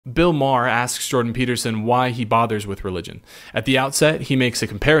Bill Maher asks Jordan Peterson why he bothers with religion. At the outset, he makes a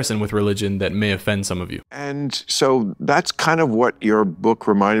comparison with religion that may offend some of you. And so that's kind of what your book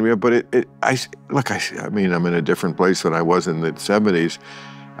reminded me of. But I mean, I'm in a different place than I was in the 70s.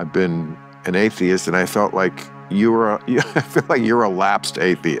 I've been an atheist, and I felt like I feel like you're a lapsed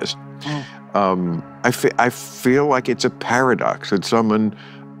atheist. I feel like it's a paradox that someone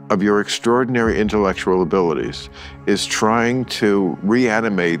of your extraordinary intellectual abilities is trying to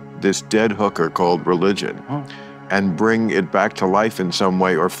reanimate this dead hooker called religion and bring it back to life in some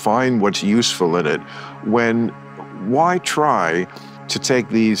way, or find what's useful in it. Why try to take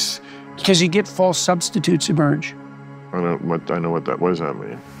these? Because you get false substitutes emerge. I know what does that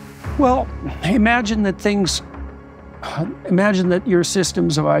mean? Well, imagine that your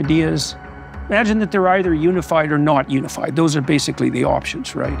systems of ideas, imagine that they're either unified or not unified. Those are basically the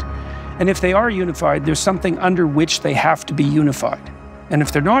options, right? And if they are unified, there's something under which they have to be unified. And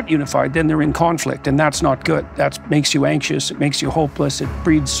if they're not unified, then they're in conflict, and that's not good. That makes you anxious, it makes you hopeless, it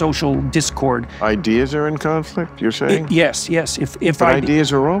breeds social discord. Ideas are in conflict, you're saying? Yes. But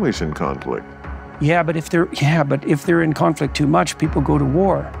ideas are always in conflict. But if they're in conflict too much, people go to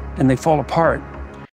war and they fall apart.